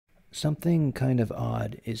Something kind of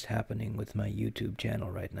odd is happening with my YouTube channel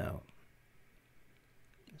right now.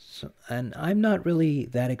 And I'm not really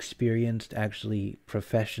that experienced actually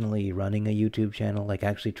professionally running a YouTube channel, like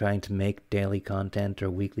actually trying to make daily content or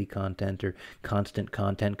weekly content or constant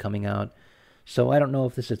content coming out. So I don't know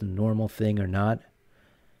if this is a normal thing or not.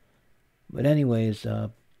 But anyways,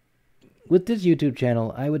 with this YouTube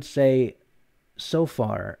channel, I would say so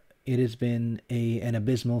far it has been an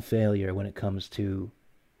abysmal failure when it comes to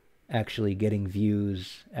actually getting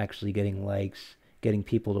views, actually getting likes, getting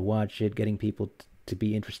people to watch it, getting people to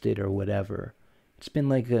be interested or whatever. It's been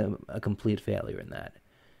like a complete failure in that.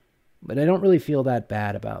 But I don't really feel that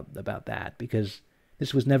bad about that because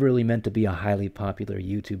this was never really meant to be a highly popular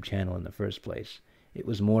YouTube channel in the first place. It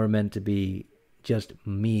was more meant to be just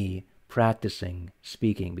me practicing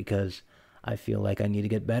speaking because I feel like I need to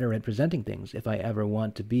get better at presenting things. If I ever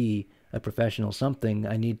want to be a professional something,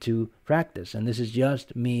 I need to practice. And this is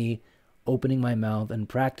just me opening my mouth and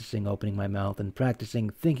practicing opening my mouth and practicing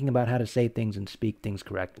thinking about how to say things and speak things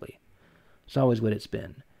correctly. It's always what it's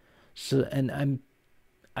been. So, and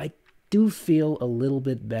I do feel a little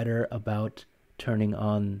bit better about turning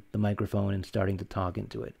on the microphone and starting to talk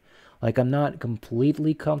into it. Like I'm not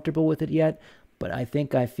completely comfortable with it yet, but I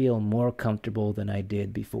think I feel more comfortable than I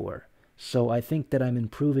did before. So I think that I'm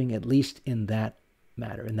improving at least in that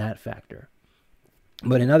matter, in that factor.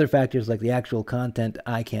 But in other factors like the actual content,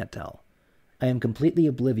 I can't tell. I am completely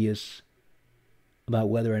oblivious about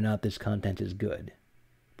whether or not this content is good.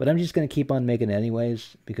 But I'm just going to keep on making it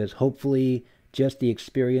anyways, because hopefully just the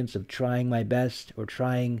experience of trying my best or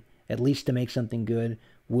trying at least to make something good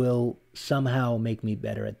will somehow make me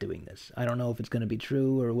better at doing this. I don't know if it's going to be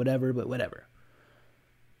true or whatever, but whatever.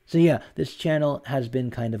 So yeah, this channel has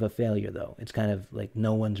been kind of a failure though. It's kind of like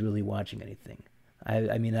no one's really watching anything.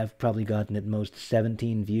 I mean, I've probably gotten at most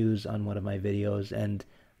 17 views on one of my videos, and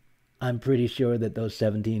I'm pretty sure that those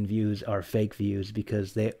 17 views are fake views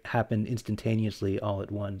because they happened instantaneously all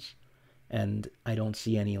at once. And I don't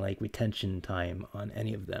see any like retention time on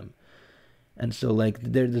any of them. And so like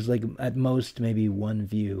there's like at most maybe one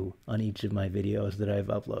view on each of my videos that I've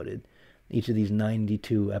uploaded. Each of these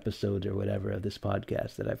 92 episodes or whatever of this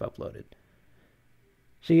podcast that I've uploaded.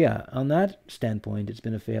 So yeah, on that standpoint, it's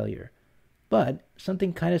been a failure. But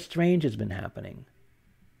something kind of strange has been happening.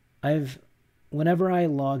 Whenever I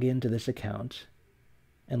log into this account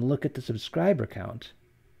and look at the subscriber count,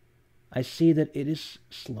 I see that it is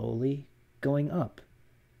slowly going up.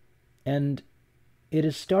 And it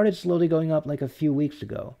has started slowly going up like a few weeks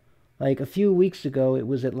ago. Like a few weeks ago, it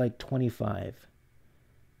was at like 25.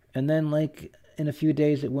 And then like in a few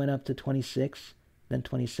days, it went up to 26, then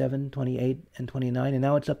 27, 28, and 29, and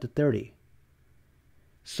now it's up to 30.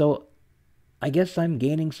 So I guess I'm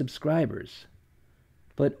gaining subscribers.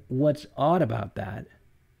 But what's odd about that,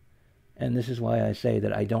 and this is why I say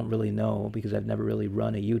that I don't really know because I've never really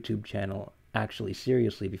run a YouTube channel actually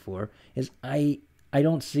seriously before, is I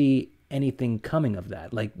don't see anything coming of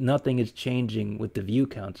that. Like nothing is changing with the view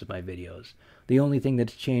counts of my videos. The only thing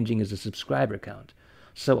that's changing is the subscriber count.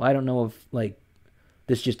 So I don't know if like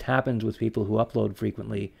this just happens with people who upload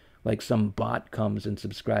frequently, like some bot comes and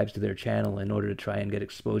subscribes to their channel in order to try and get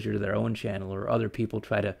exposure to their own channel, or other people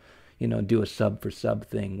try to, do a sub for sub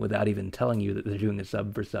thing without even telling you that they're doing a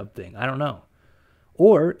sub for sub thing. I don't know.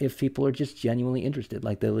 Or if people are just genuinely interested,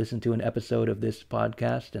 like they listened to an episode of this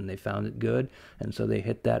podcast and they found it good, and so they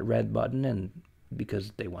hit that red button and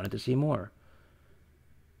because they wanted to see more.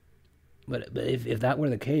 But if that were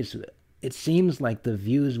the case, it seems like the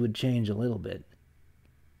views would change a little bit.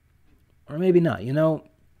 Or maybe not.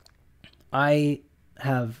 I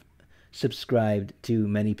have subscribed to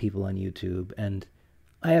many people on YouTube, and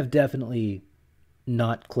I have definitely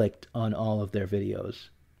not clicked on all of their videos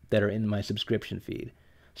that are in my subscription feed.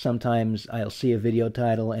 Sometimes I'll see a video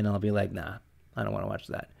title and I'll be like, nah, I don't want to watch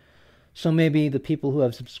that. So maybe the people who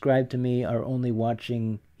have subscribed to me are only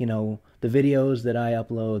watching, the videos that I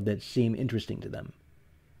upload that seem interesting to them.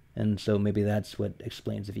 And so maybe that's what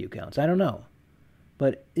explains the view counts. I don't know.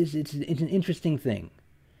 But it's an interesting thing.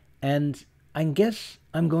 And I guess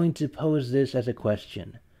I'm going to pose this as a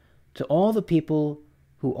question to all the people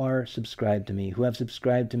who are subscribed to me, who have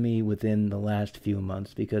subscribed to me within the last few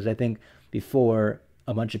months, because I think before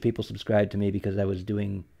a bunch of people subscribed to me because I was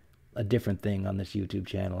doing a different thing on this YouTube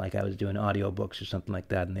channel, like I was doing audiobooks or something like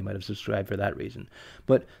that, and they might have subscribed for that reason.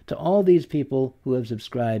 But to all these people who have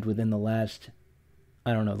subscribed within the last,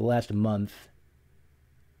 I don't know, the last month,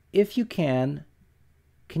 if you can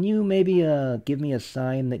you maybe give me a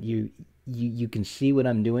sign that you can see what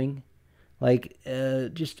I'm doing? Like,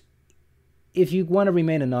 just, if you want to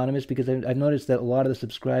remain anonymous, because I've noticed that a lot of the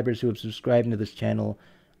subscribers who have subscribed to this channel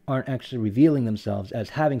aren't actually revealing themselves as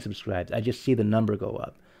having subscribed. I just see the number go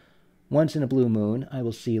up. Once in a blue moon, I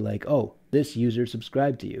will see like, oh, this user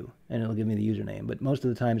subscribed to you, and it'll give me the username. But most of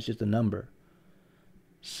the time, it's just a number.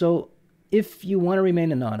 So if you want to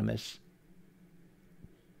remain anonymous,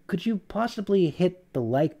 could you possibly hit the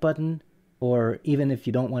like button? Or even if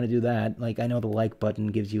you don't want to do that, like I know the like button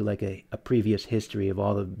gives you like a previous history of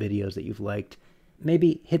all the videos that you've liked.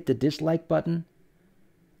 Maybe hit the dislike button.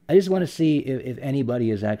 I just want to see if anybody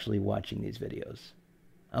is actually watching these videos.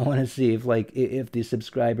 I want to see if the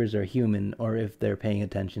subscribers are human or if they're paying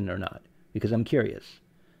attention or not, because I'm curious.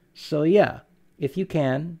 So yeah, if you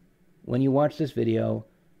can, when you watch this video,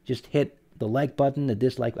 just hit the like button, the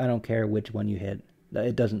dislike. I don't care which one you hit.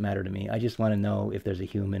 It doesn't matter to me. I just want to know if there's a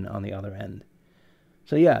human on the other end.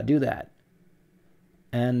 So yeah, do that.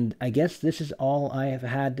 And I guess this is all I have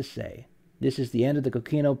had to say. This is the end of the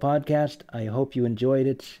Kokino podcast. I hope you enjoyed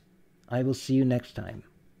it. I will see you next time.